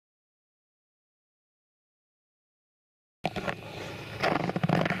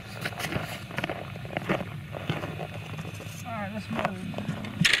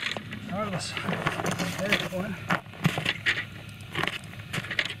this. There's one.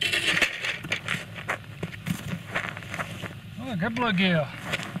 Oh, good bluegill.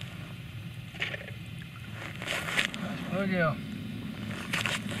 Nice bluegill.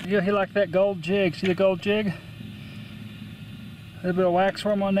 Yeah, he liked that gold jig. See the gold jig? A little bit of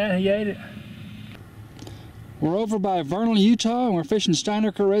waxworm on that, he ate it. We're over by Vernal, Utah, and we're fishing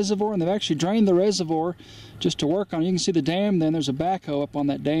Steinaker Reservior, and they've actually drained the reservoir just to work on it. You can see the dam then, there's a backhoe up on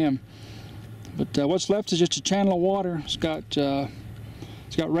that dam. But what's left is just a channel of water. It's got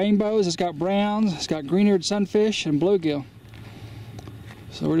rainbows, it's got browns, it's got green-eared sunfish, and bluegill.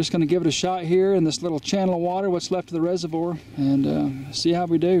 So we're just going to give it a shot here in this little channel of water, what's left of the reservoir, and see how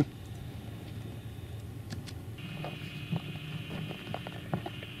we do.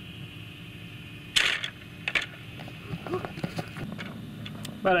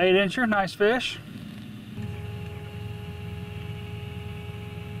 About an 8-incher, nice fish.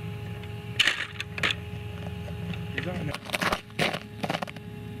 There's one.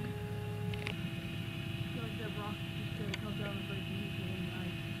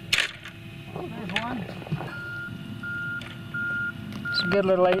 It's a good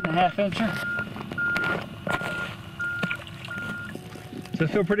little 8.5-incher. Does that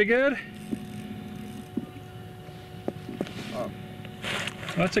feel pretty good?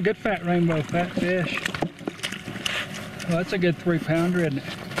 Well, that's a good fat rainbow, fat fish. Well, that's a good 3-pounder, isn't it?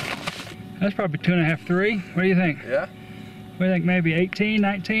 That's probably 2.5, 3. What do you think? Yeah. What do you think, maybe 18,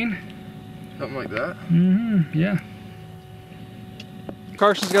 19? Something like that. Mm-hmm, yeah.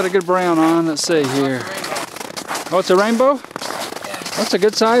 Carson's got a good brown on. Let's see here. Oh, it's a rainbow? Yeah. That's a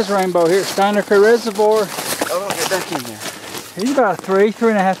good size rainbow here. Steinaker Reservior. Oh, get back in there. He's about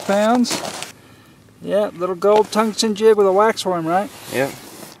 3.5 pounds. Yeah, little gold tungsten jig with a waxworm, right? Yeah.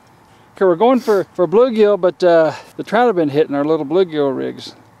 Okay, we're going for bluegill, but the trout have been hitting our little bluegill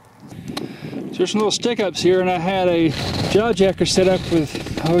rigs. So there's some little stick-ups here, and I had a JawJacker set up with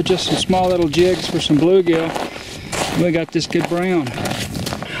just some small little jigs for some bluegill. And we got this good brown.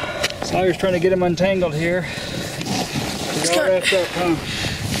 Sawyer's trying to get him untangled here. He's all wrapped up, huh?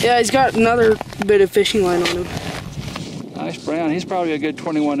 Yeah, he's got another bit of fishing line on him. Nice brown. He's probably a good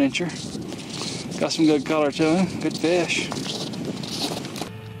 21-incher. Got some good color to him. Good fish.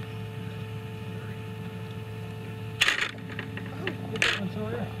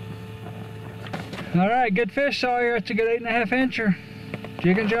 All right, good fish, Sawyer. It's a good 8.5-incher.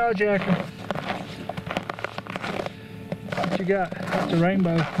 Jigging JawJacker. What you got? That's a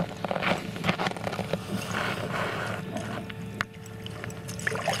rainbow.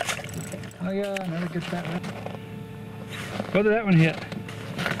 Oh yeah, another good fat one. What did that one hit?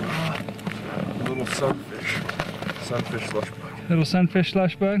 Little sunfish. Sunfish slush bug. Little sunfish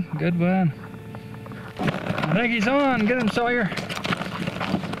slush bug. Good one. I think he's on. Get him, Sawyer.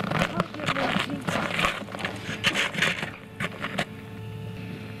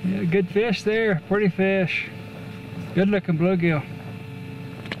 Yeah, good fish there. Pretty fish. Good looking bluegill.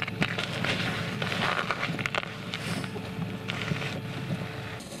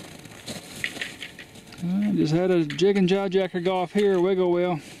 I just had a jigging JawJacker go off here, wiggle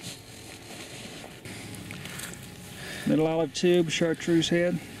wheel. Little olive tube, chartreuse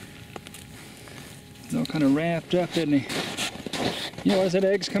head. He's all kind of wrapped up, isn't he? You know, is that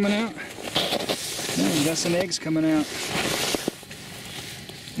eggs coming out? Yeah, he's got some eggs coming out.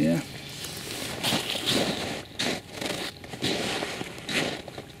 Yeah.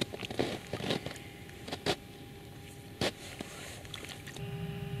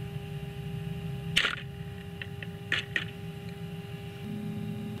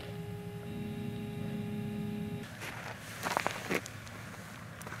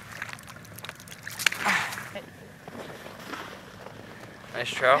 Nice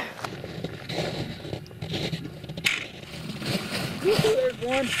trout. There's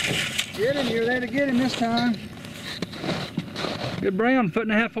one. Get him, you're there to get him this time. Good brown,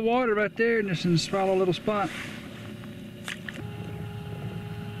 1.5 feet of water right there, just in a small little spot.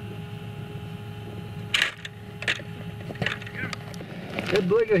 Good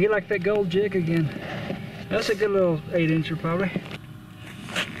bluegill, he liked that gold jig again. That's a good little 8-incher probably.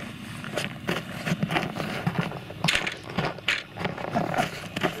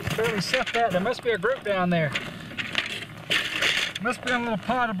 Barely set that. There must be a group down there. Must be a little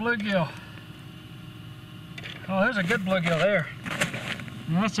pot of bluegill. Oh, there's a good bluegill there.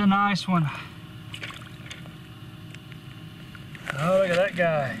 That's a nice one. Oh, look at that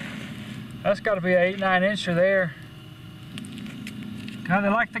guy. That's got to be an 8-9-incher there. God, they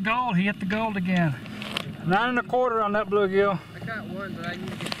like the gold. He hit the gold again. 9 1/4 on that bluegill. I got one, but I need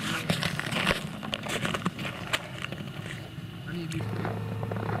to get the I need to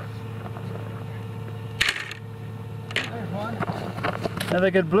Another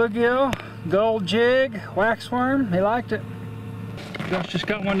good bluegill, gold jig, waxworm. He liked it. Josh just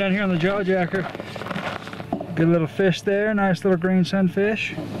got one down here on the JawJacker. Good little fish there, nice little green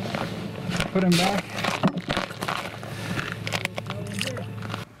sunfish. Put him back.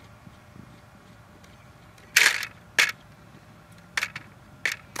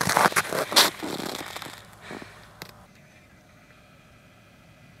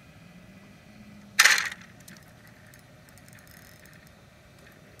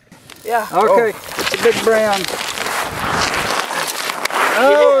 Yeah. Okay, it's a big brown.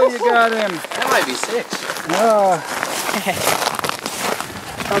 Oh, you got him. That might be 6.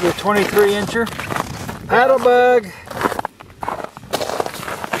 Probably a 23 incher. Paddle bug.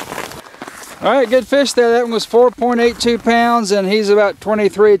 Alright, good fish there. That one was 4.82 pounds and he's about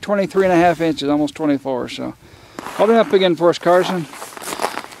 23 and a half inches, almost 24. So hold him up again for us, Carson.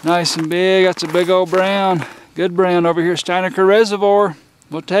 Nice and big. That's a big old brown. Good brown over here, Steinaker Reservior.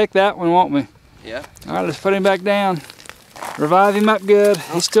 We'll take that one, won't we? Yeah. Alright, let's put him back down. Revive him up good.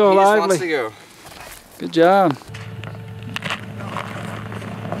 He's still lively. He just wants to go. Good job.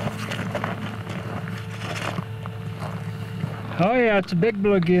 Oh yeah, it's a big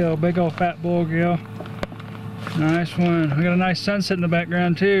bluegill, big old fat bluegill. Nice one. We got a nice sunset in the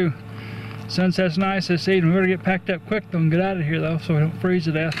background too. Sunset's nice this evening. We better get packed up quick though and get out of here though so we don't freeze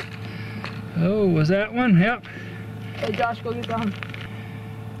to death. Oh, was that one? Yep. Hey Josh, go get down.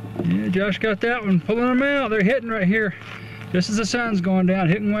 Yeah, Josh got that one. Pulling them out. They're hitting right here. Just as the sun's going down,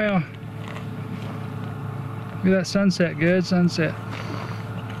 hitting well. Look at that sunset. Good sunset.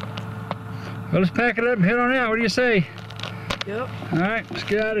 Well, let's pack it up and head on out. What do you say? Yep. All right, let's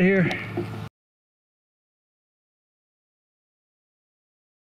get out of here.